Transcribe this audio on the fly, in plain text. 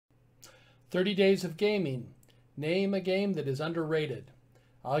30 Days of Gaming. Name a game that is underrated.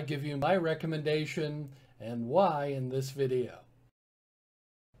 I'll give you my recommendation and why in this video.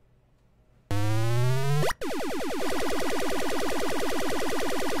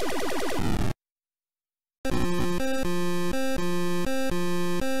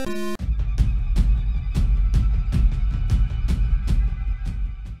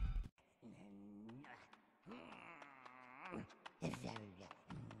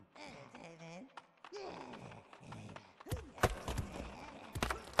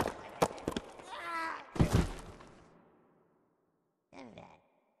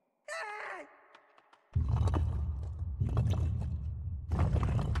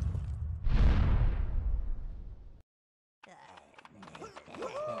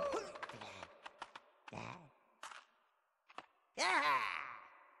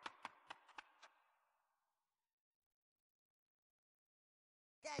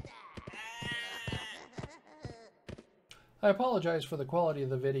 I apologize for the quality of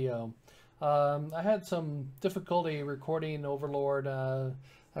the video. I had some difficulty recording Overlord. I'm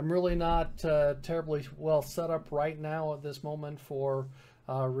really not terribly well set up right now at this moment for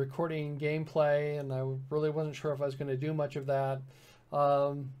recording gameplay, and I really wasn't sure if I was going to do much of that.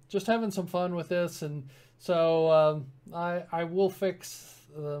 Just having some fun with this, and so I will fix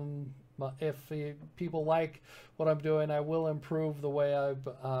if people like what I'm doing. I will improve the way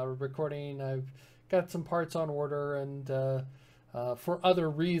I'm recording. I've got some parts on order, and for other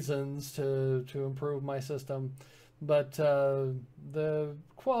reasons to improve my system, but the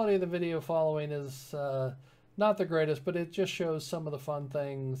quality of the video following is not the greatest, but it just shows some of the fun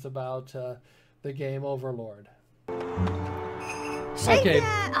things about the game Overlord. Okay,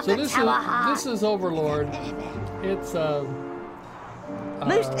 so this is Overlord. It's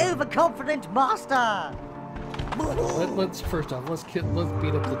most overconfident master. Let's first off let's beat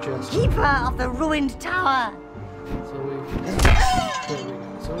up the jester. Keeper of the ruined tower. So there we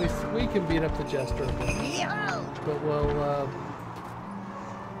go. So we can beat up the jester a bit. But well,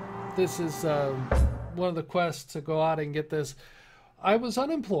 this is one of the quests to go out and get this. I was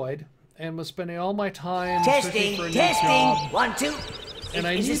unemployed and was spending all my time searching for a new job. 1, 2. And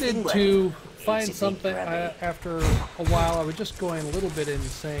I needed to find something. After a while, I was just going a little bit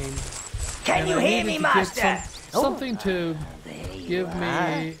insane. Can you hear me, master? Something to give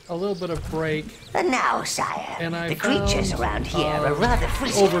me a little bit of break. And now, sire, and I the creatures around here are rather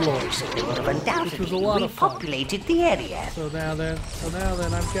frisky. Overlord, so they would have undoubtedly repopulated the area. So now then,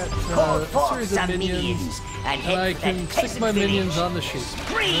 I've got a series of minions, and I can stick my minions on the sheep.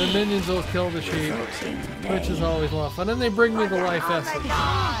 And the minions will kill the sheep, which is always a lot of fun. And they bring me the life essence.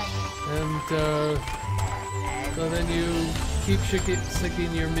 And so then you keep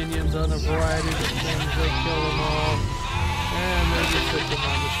sticking your minions on a variety of things. They kill them all, and then you stick them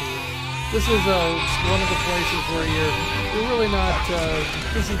on the sheep. This is one of the places where you're really not.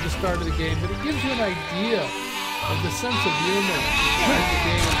 This is the start of the game, but it gives you an idea of the sense of humor in the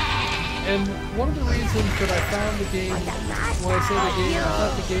game. And one of the reasons that I found the game, when I say the game, I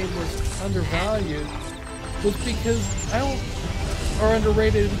thought the game was undervalued, was because or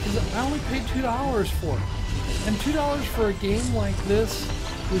underrated, because I only paid $2 for it. And $2 for a game like this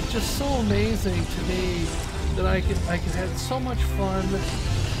was just so amazing to me that I could have so much fun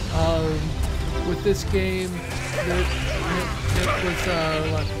with this game. That it was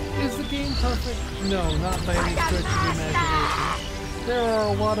like, is the game perfect? No, not by any stretch of the imagination. There are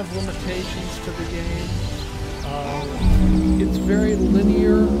a lot of limitations to the game. It's very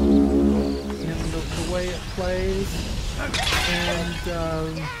linear in the way it plays,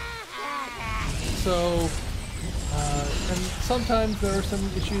 and so. And sometimes there are some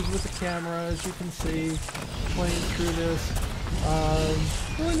issues with the camera, as you can see, playing through this.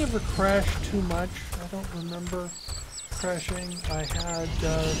 Really never crashed too much. I don't remember crashing. I had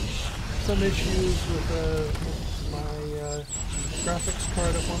some issues with my graphics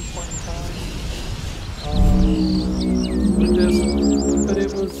card at one point in time. But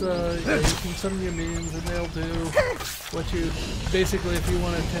it was, you can summon your minions and they'll do what you, basically if you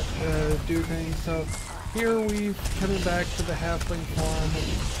want to do things. So here we're coming back to the halfling farm,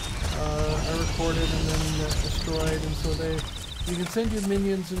 which I recorded and then destroyed, and so you can send your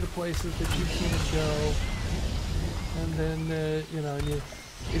minions into places that you can't go, and then you know,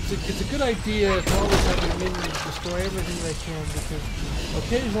 it's a good idea to always have your minions destroy everything they can, because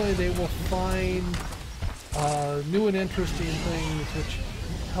occasionally they will find new and interesting things which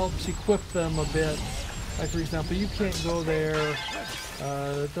helps equip them a bit. Like for example, you can't go there.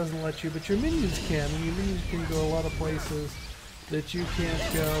 It doesn't let you, but your minions can, and your minions can go a lot of places that you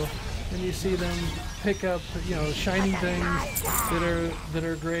can't go, and you see them pick up, you know, shiny things that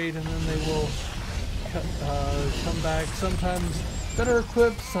are great, and then they will come back. Sometimes better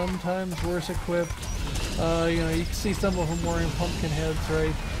equipped, sometimes worse equipped. You know, you can see some of them wearing pumpkin heads,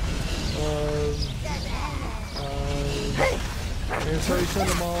 right? And so we send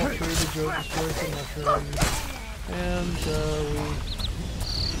them all through the destroy some mushrooms, and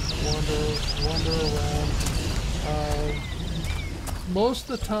we wander around. Most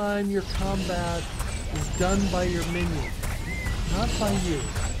of the time, your combat is done by your minion, not by you.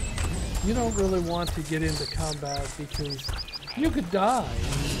 You don't really want to get into combat because you could die,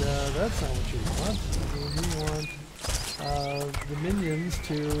 and that's not what you want. I mean, you want the minions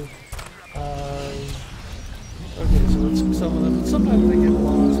to. Okay, so let's summon them. Sometimes they get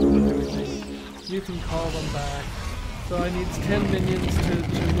lost with everything. You can call them back. So I need 10 minions to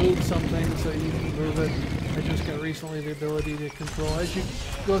move something so you can move it. I just got recently the ability to control. As you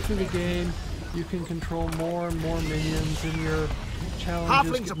go through the game, you can control more and more minions, and your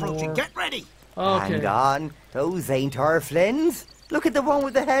challenges Halflings approaching, more. get ready! Okay. Hang on, those ain't Halflings. Look at the one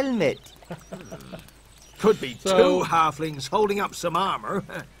with the helmet. Could be So- 2 halflings holding up some armour.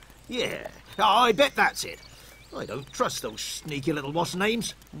 Yeah, I bet that's it. I don't trust those sneaky little what's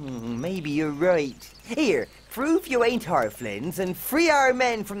names. Maybe you're right. Here, prove you ain't Halflings and free our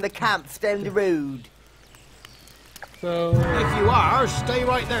men from the camps down the road. So If you are, stay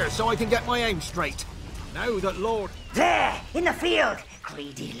right there so I can get my aim straight. Now that Lord... There, in the field,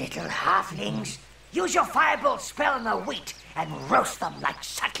 greedy little halflings. Use your firebolt spell on the wheat and roast them like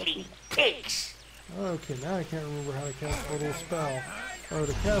suckling pigs. okay, now I can't remember how to cast a little spell. Oh,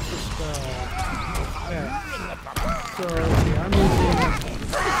 to cast a spell. Yeah. So let's see, I'm using.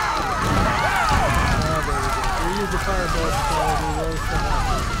 There we go. We use the firebolt spell to roast the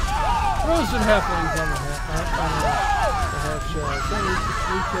halflings. Roasted halflings on the half shell. So we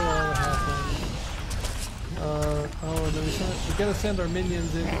kill all the halflings. Oh, and then we gotta send our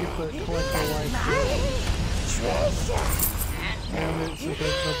minions in to get the collect the life. And it's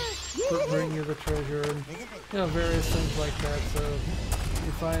they'll bring you the treasure and, you know, various things like that. So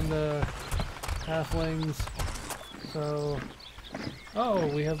you find the halflings. So, oh,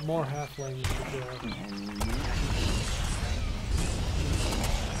 we have more halflings to kill.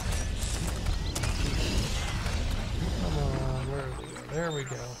 Come on, where do we go? There we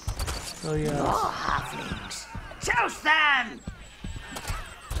go. So yeah. More halflings. Toast them!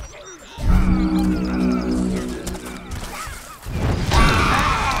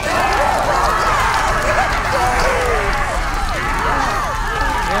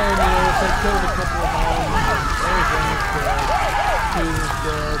 And you notice I killed a couple of halflings. There's one is dead. 2 is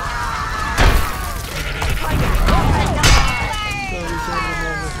dead. So we send them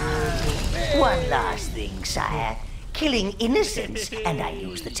over here. One last thing, sire. Killing innocents, and I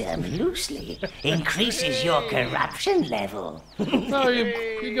use the term loosely, increases your corruption level. No,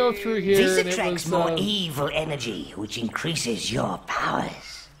 you go through here This and it attracts was, more evil energy, which increases your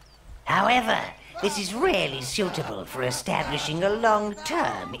powers. However, this is rarely suitable for establishing a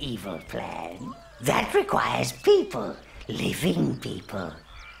long-term evil plan. That requires people, living people.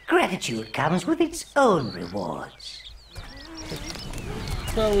 Gratitude comes with its own rewards.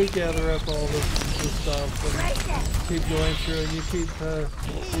 so we gather up all this stuff and keep going through, and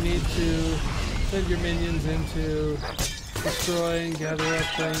you need to send your minions in to destroy and gather up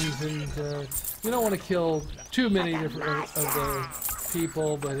things, and you don't want to kill too many different of the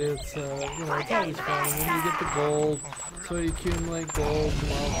people, but it's you know, it's always fun. And then you get the gold, so you accumulate gold.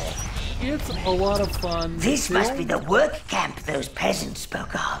 Well, it's a lot of fun. This must be the work camp those peasants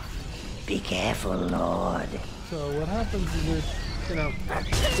spoke of. Be careful, Lord. So what happens is that, you know, but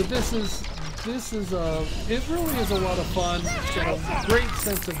this is it really is a lot of fun. It's got a great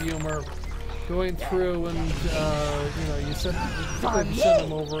sense of humor going through, and you know, you send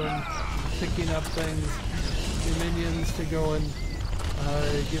them over and picking up things, your minions to go and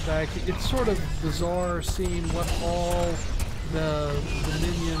get back. It's sort of bizarre seeing what all the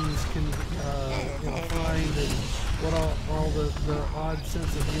minions can you know, find, and what all the odd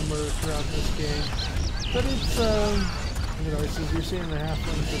sense of humor throughout this game. But it's you know, it's as you're seeing the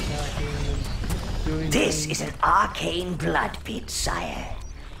halflings attacking and doing This things. is an arcane blood pit, sire.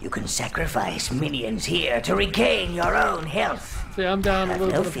 You can sacrifice minions here to regain your own health. See, I'm down a Have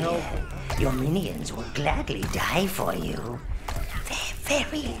little no bit of fear. health. Your minions will gladly die for you. They're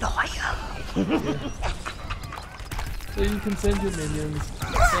very loyal. So you can send your minions.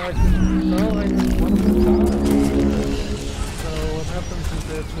 So I can, well, I one of them dies. So what happens is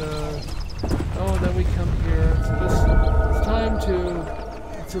that oh, then we come here. So this it's time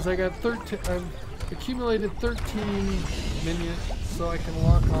to. It says I got 13. accumulated 13 minions, so I can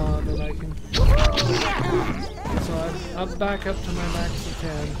lock on, and I can... So I'm back up to my max of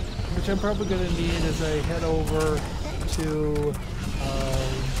 10, which I'm probably going to need as I head over to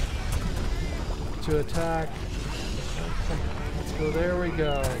attack. Let's go, there we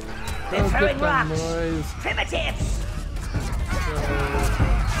go. They're throwing rocks! Noise. Primitives! So,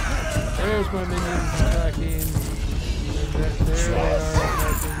 there's my minions attacking, and there they are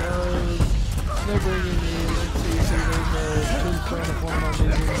attacking those. They're bringing me, let's see, there's a tombstone of one of my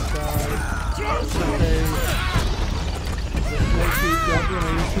minions died. So they keep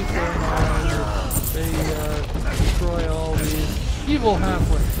going, you keep going on, they destroy all these evil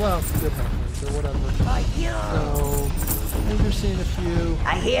halflings, well, good halflings, or whatever. So, and you're seeing a few.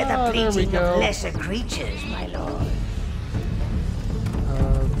 I hear the bleating of lesser creatures, my lord.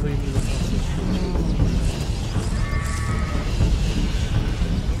 Bleeding of lesser creatures.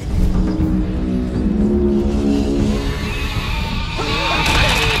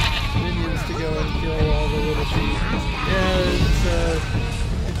 Minions to go and kill all the little sheep. Yeah,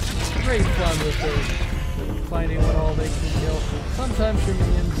 it's great fun with the finding what all they can kill. Sometimes your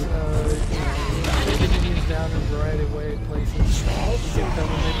minions, take the minions down in a variety of places. You get them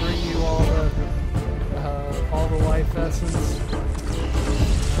and they bring you all the life essence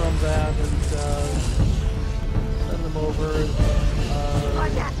from that, and send them over.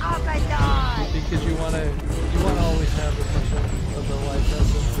 Because you want to always have as much of the life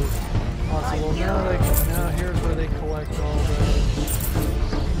essence as possible. Now here's where they collect all the.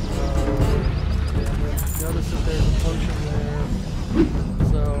 Notice that there's a potion there,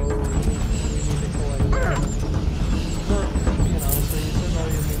 so we need to collect that. So you send all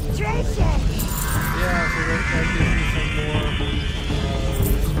your minions. Yeah, so that gives you some more.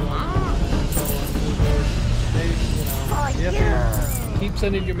 You have to keep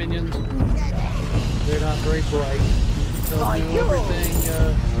sending your minions. They're not very bright. They'll do everything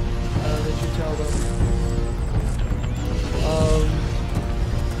that you tell them.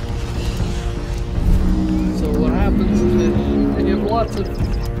 So what happens is that you have lots of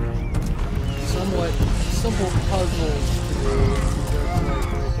somewhat simple puzzles to do.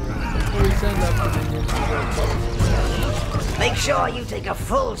 Before we send up the minions to their puzzles. Make sure you take a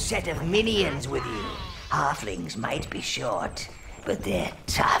full set of minions with you. Halflings might be short, but they're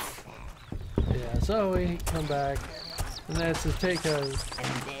tough. Yeah, so we come back, and that's to take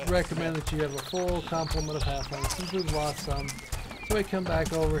recommend that you have a full complement of halflings, since we've lost some. So we come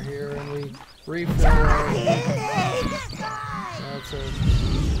back over here and we refill our... That's it.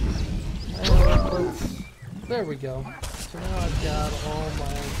 There we go. So now I've got all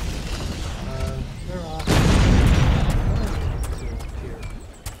my... they're off here.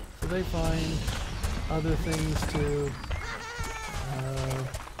 So they find other things to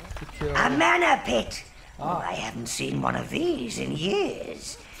kill. A mana pit! Oh, I haven't seen one of these in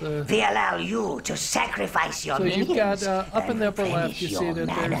years. So, they allow you to sacrifice your minions. So you've got, up in the upper left, you see that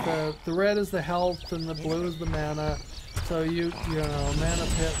there's the red is the health and the blue is the mana. So you know, mana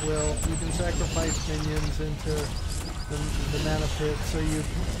pit you can sacrifice minions into the mana pit. So you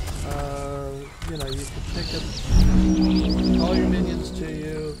can pick up all your minions to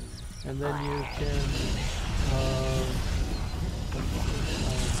you, and then you can,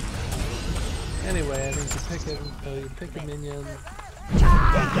 anyway, I think you pick a minion.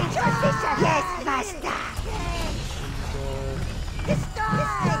 Yes, master.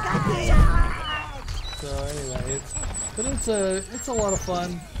 So anyway, it's a lot of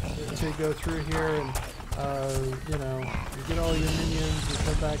fun to go through here, and you get all your minions, you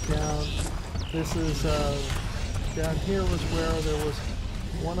come back down. This is down here was where there was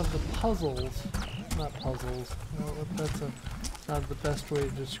one of the puzzles. Not puzzles. No, that's not the best way to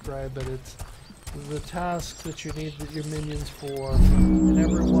describe it. It's the task that you need your minions for, and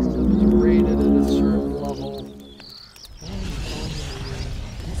every one of them is rated at a certain level. And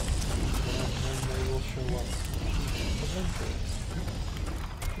they will show up eventually.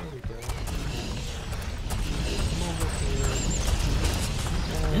 There we go. Come over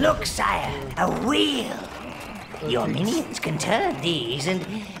here. Look, sire, a wheel! Your minions can turn these and,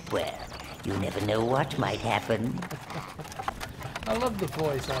 well, you never know what might happen. I love the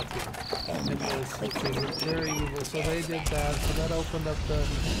voice acting. It's very evil. So they did that. So that opened up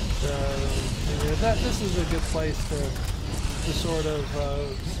this is a good place to sort of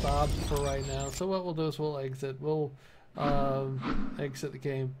stop for right now. So what we'll do is we'll exit. We'll exit the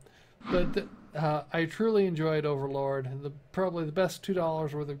game. But I truly enjoyed Overlord. Probably the best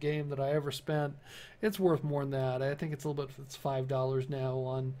 $2 worth of game that I ever spent. It's worth more than that. I think it's it's $5 now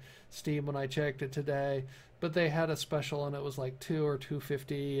on Steam when I checked it today. But they had a special and it was like $2 or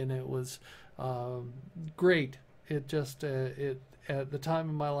 $2.50, and it was Great. It just it at the time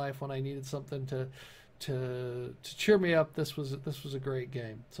in my life when I needed something to cheer me up, this was a great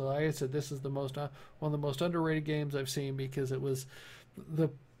game. So like I said, this is one of the most underrated games I've seen because it was the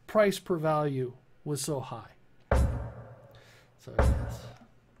price per value was so high. So yes.